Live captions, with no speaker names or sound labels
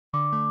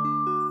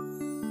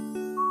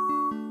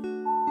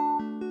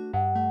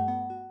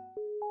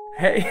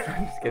Hey,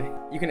 I'm just kidding.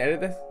 You can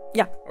edit this?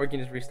 Yeah. Or you can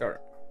just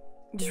restart.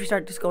 Just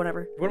restart, just go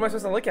whenever. What am I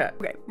supposed to look at?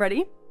 Okay,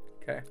 ready?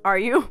 Okay. Are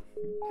you?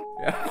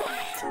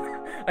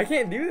 Yeah. I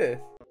can't do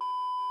this.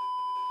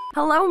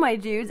 Hello, my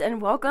dudes,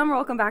 and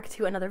welcome back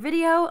to another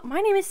video. My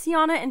name is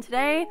Sienna, and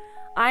today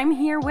I'm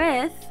here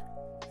with...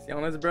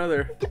 Sienna's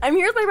brother. I'm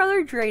here with my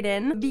brother,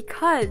 Drayden,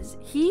 because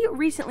he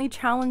recently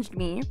challenged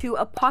me to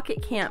a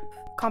pocket camp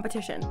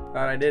competition.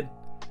 Thought I did.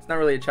 It's not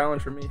really a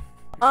challenge for me.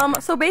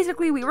 So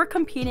basically we were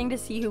competing to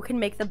see who can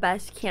make the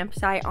best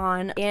campsite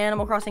on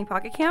Animal Crossing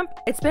Pocket Camp.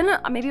 It's been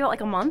maybe about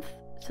like a month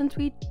since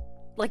we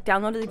like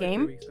downloaded the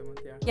game. 3 weeks a month,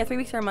 yeah. Yeah, 3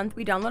 weeks or a month.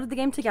 We downloaded the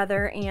game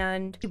together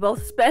and we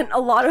both spent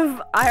a lot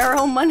of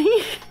IRL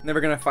money.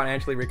 Never gonna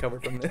financially recover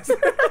from this.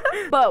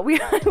 But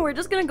we're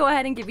just gonna go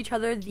ahead and give each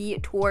other the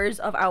tours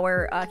of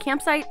our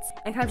campsites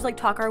and kind of just like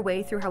talk our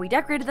way through how we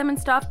decorated them and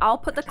stuff. I'll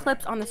put the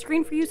clips on the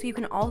screen for you so you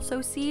can also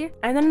see.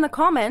 And then in the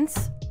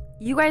comments,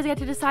 you guys get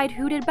to decide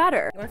who did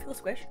better. You wanna feel a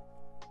squish?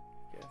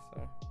 Guess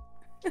so.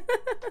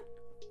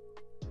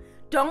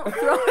 Don't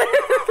throw it at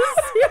the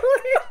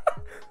ceiling.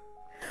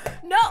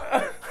 No!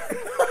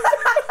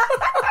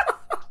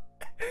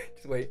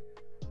 Just wait.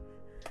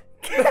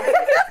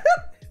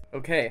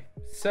 Okay,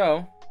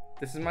 so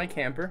this is my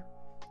camper.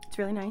 It's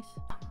really nice.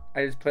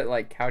 I just put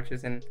like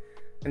couches and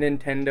a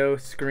Nintendo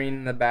screen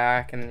in the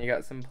back, and then you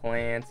got some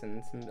plants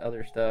and some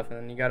other stuff,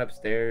 and then you got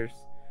upstairs,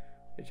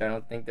 which I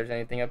don't think there's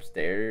anything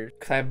upstairs.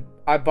 Cause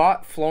I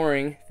bought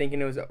flooring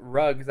thinking it was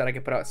rugs that I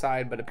could put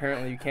outside, but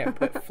apparently you can't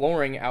put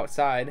flooring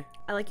outside.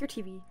 I like your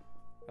TV.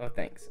 Oh,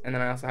 thanks. And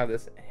then I also have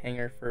this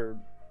hanger for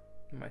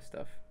my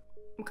stuff.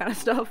 What kind of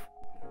stuff?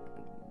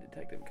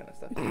 Detective kind of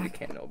stuff that you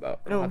can't know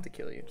about. I'll have to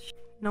kill you.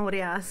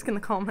 Nobody ask in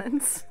the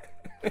comments.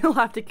 He'll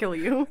have to kill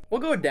you. We'll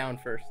go down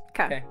first.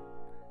 Okay.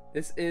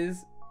 This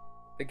is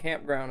the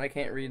campground. I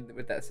can't read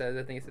what that says.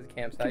 I think it says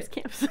campsite.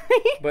 Campsite.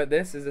 But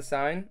this is a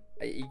sign.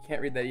 You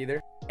can't read that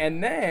either.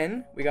 And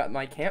then we got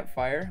my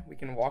campfire. We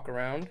can walk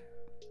around.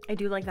 I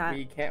do like that.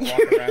 We can't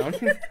walk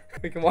around.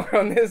 We can walk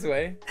around this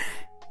way.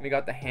 We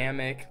got the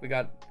hammock. We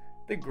got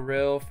the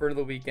grill for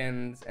the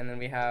weekends. And then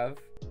we have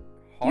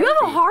Harvey. You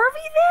have a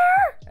Harvey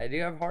there? I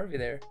do have Harvey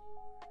there.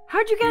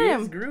 How'd you get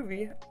him? He's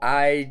groovy.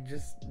 I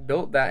just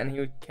built that and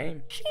he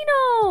came.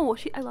 Chino!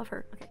 I love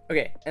her. Okay.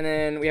 Okay, and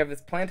then we have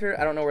this planter.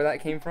 I don't know where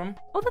that came from.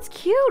 Oh, that's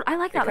cute. I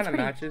like that. It kind of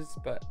matches,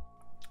 but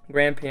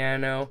grand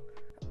piano.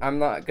 I'm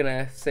not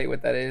gonna say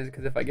what that is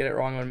because if I get it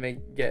wrong, I'm gonna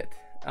get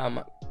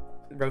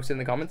roasted in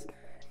the comments.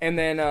 And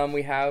then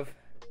we have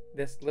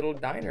this little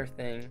diner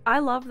thing. I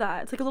love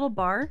that. It's like a little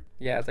bar.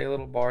 Yeah, it's like a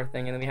little bar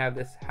thing. And then we have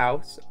this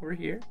house over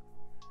here.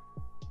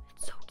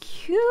 It's so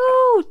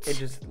cute. It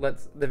just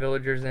lets the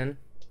villagers in.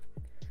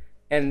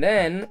 And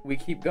then we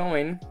keep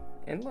going,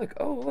 and look,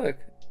 oh look,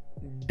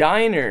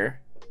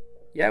 diner.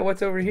 Yeah,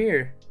 what's over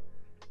here?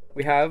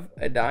 We have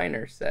a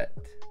diner set.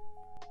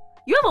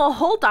 You have a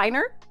whole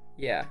diner?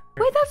 Yeah.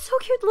 Wait, that's so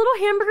cute. The little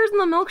hamburgers and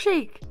the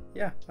milkshake.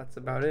 Yeah, that's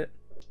about it.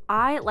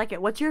 I like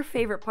it. What's your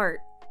favorite part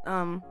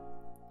of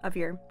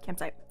your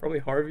campsite? Probably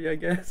Harvey, I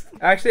guess.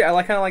 Actually, I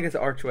kind of like this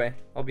archway,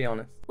 I'll be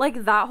honest.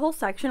 Like that whole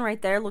section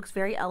right there looks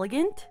very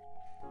elegant.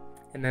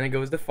 And then it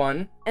goes to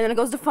fun. And then it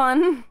goes to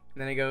fun. And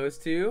then it goes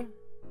to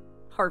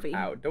Harvey.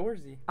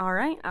 Outdoorsy. All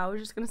right, I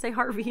was just gonna say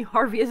Harvey.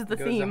 Harvey is the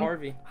theme. Goes to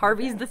Harvey.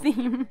 Harvey's the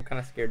theme. I'm kind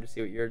of scared to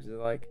see what yours is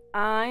like.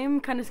 I'm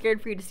kind of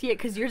scared for you to see it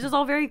because yours is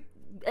all very,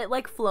 it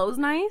like flows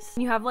nice.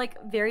 You have like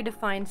very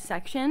defined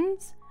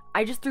sections.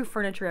 I just threw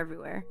furniture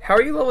everywhere. How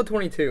are you level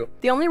 22?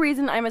 The only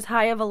reason I'm as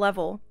high of a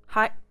level,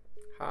 I'm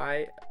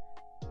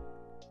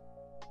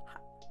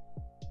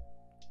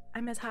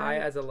as high. High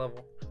as a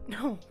level.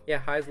 No. Yeah,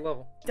 high as a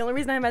level. The only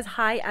reason I'm as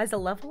high as a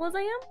level as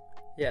I am?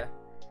 Yeah.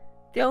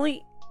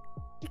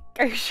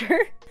 Are you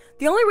sure?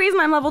 The only reason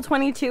I'm level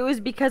 22 is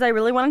because I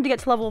really wanted to get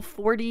to level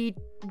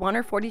 41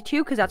 or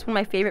 42 because that's when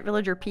my favorite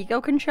villager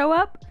PEKOE can show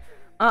up.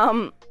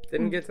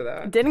 Didn't get to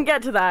that. Didn't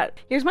get to that.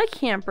 Here's my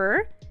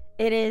camper.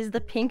 It is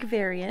the pink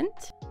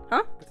variant.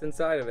 Huh? What's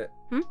inside of it?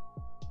 Hmm?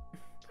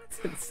 What's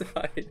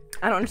inside?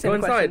 I don't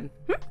understand the question.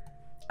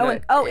 Go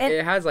inside. Hmm?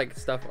 It has like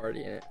stuff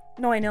already in it.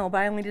 No, I know,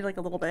 but I only did like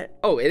a little bit.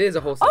 Oh, it is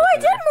a whole. Oh, I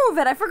did move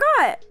it. I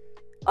forgot.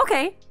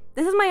 Okay,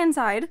 this is my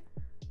inside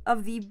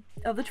of the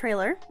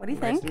trailer. What do you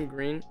think? Nice and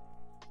green.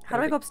 How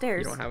do I go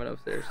upstairs? You don't have it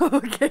upstairs.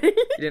 Okay. You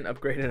didn't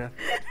upgrade enough.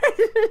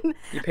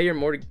 You pay your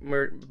mortgages.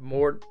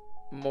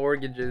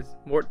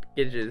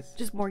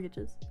 Just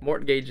mortgages.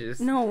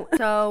 Mortgages. No.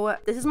 So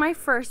this is my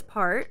first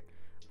part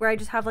where I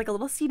just have like a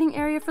little seating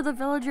area for the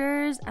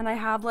villagers and I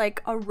have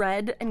like a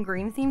red and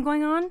green theme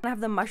going on. I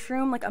have the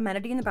mushroom like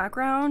amenity in the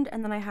background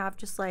and then I have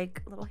just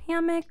like a little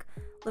hammock,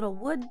 little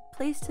wood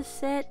place to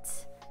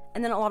sit,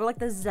 and then a lot of like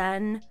the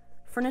Zen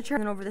furniture.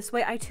 And then over this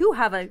way, I too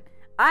have a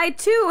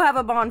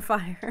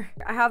bonfire.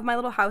 I have my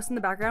little house in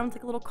the background. It's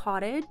like a little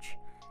cottage.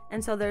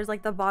 And so there's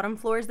like the bottom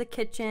floor is the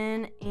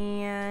kitchen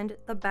and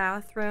the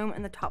bathroom,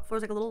 and the top floor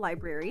is like a little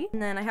library.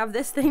 And then I have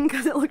this thing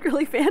because it looked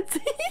really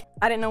fancy.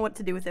 I didn't know what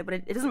to do with it, but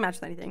it doesn't match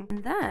with anything.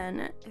 And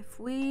then if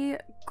we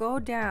go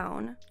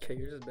down, okay,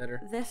 yours is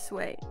better. This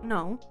way.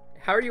 No.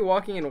 How are you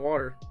walking in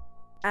water?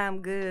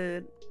 I'm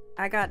good.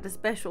 I got the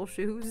special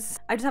shoes.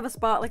 I just have a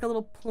spot, like a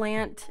little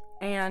plant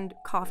and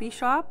coffee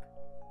shop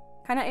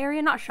kind of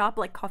area. Not shop,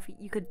 but like coffee.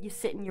 You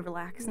sit and you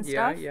relax and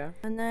stuff. Yeah.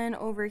 And then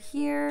over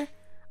here,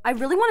 I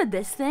really wanted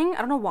this thing. I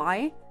don't know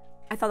why.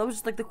 I thought that was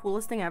just like the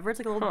coolest thing ever. It's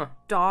like a little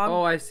dog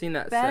Oh, I've seen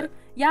that bed. set.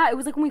 Yeah, it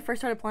was like when we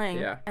first started playing.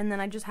 Yeah. And then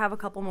I just have a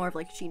couple more of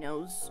like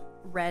Chino's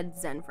red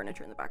Zen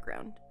furniture in the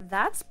background.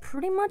 That's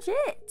pretty much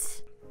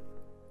it.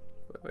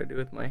 What do I do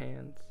with my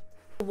hands?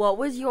 What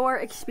was your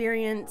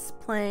experience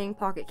playing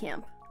Pocket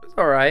Camp? It was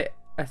alright.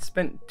 I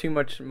spent too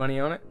much money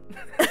on it.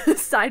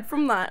 Aside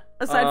from that,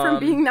 aside from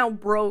being now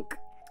broke.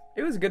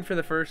 It was good for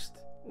the first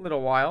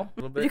little while. A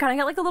little bit. Did you kind of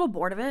get like a little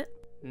bored of it?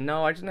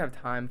 No, I just didn't have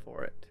time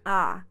for it.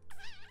 Ah.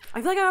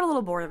 I feel like I got a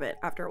little bored of it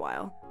after a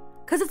while.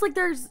 Cause it's like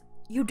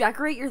you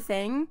decorate your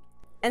thing,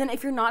 and then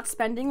if you're not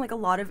spending like a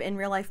lot of in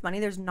real life money,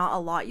 there's not a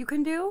lot you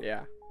can do.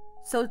 Yeah.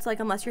 So it's like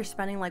unless you're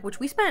spending like, which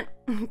we spent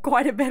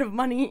quite a bit of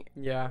money.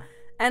 Yeah.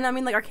 And I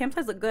mean like our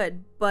campsites look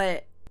good,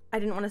 but I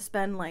didn't want to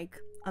spend like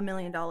 $1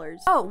 million.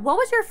 Oh, what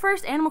was your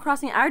first Animal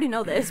Crossing? I already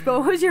know this, but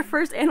what was your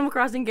first Animal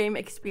Crossing game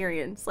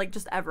experience, like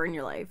just ever in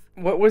your life?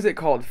 What was it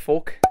called?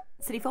 Folk?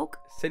 City Folk?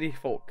 City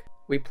Folk.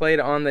 We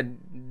played on the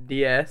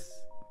DS.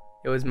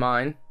 It was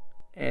mine,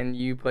 and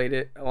you played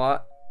it a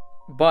lot.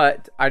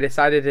 But I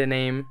decided to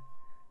name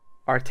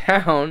our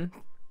town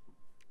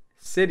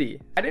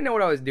City. I didn't know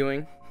what I was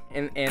doing,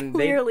 and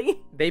Clearly.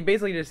 they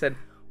basically just said,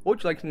 "What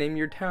would you like to name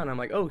your town?" I'm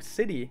like, "Oh,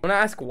 City." When I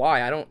ask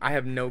why, I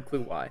have no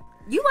clue why.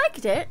 You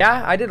liked it.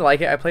 Yeah, I did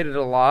like it. I played it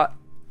a lot.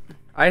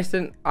 I just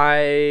didn't.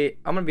 I'm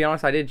gonna be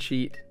honest. I did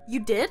cheat. You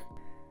did?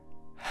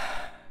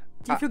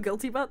 Do you feel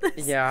guilty about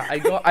this? Yeah,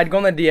 I'd go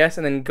on the DS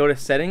and then go to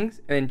settings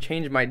and then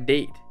change my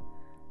date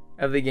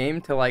of the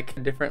game to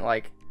like different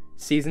like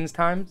seasons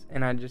times,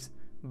 and I'd just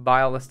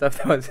buy all the stuff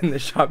that was in the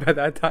shop at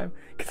that time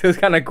because it was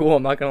kind of cool.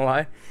 I'm not gonna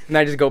lie. And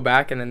I just go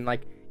back and then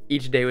like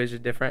each day was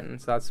just different,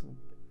 and so that's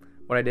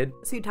what I did.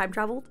 So you time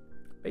traveled?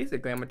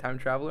 Basically, I'm a time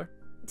traveler.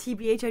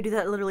 TBH, I do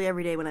that literally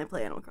every day when I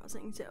play Animal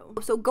Crossing.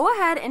 So go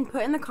ahead and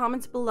put in the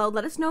comments below.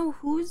 Let us know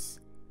whose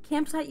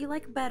campsite you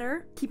like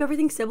better. Keep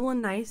everything civil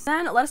and nice.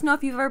 Then let us know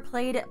if you've ever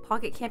played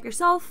Pocket Camp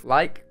yourself.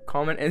 Like,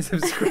 comment, and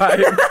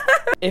subscribe.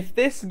 If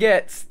this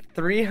gets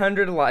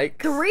 300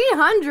 likes,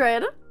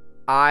 300?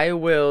 I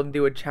will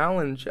do a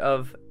challenge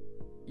of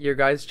your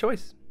guys'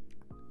 choice.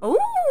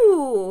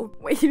 Ooh!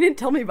 Wait, you didn't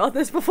tell me about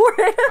this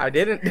beforehand. I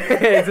didn't.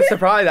 It's a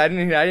surprise. I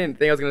didn't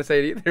think I was gonna say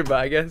it either, but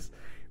I guess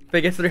if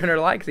it gets 300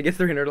 likes, it gets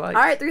 300 likes.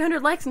 All right,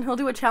 300 likes, and he'll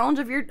do a challenge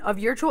of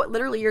your choice,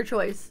 literally your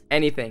choice.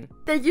 Anything.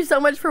 Thank you so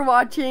much for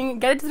watching.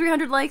 Get it to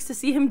 300 likes to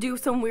see him do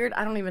some weird.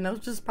 I don't even know.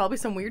 Just probably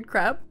some weird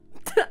crap.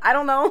 I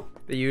don't know.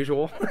 The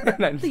usual.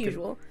 The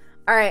usual.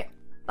 All right.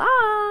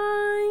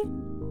 Bye.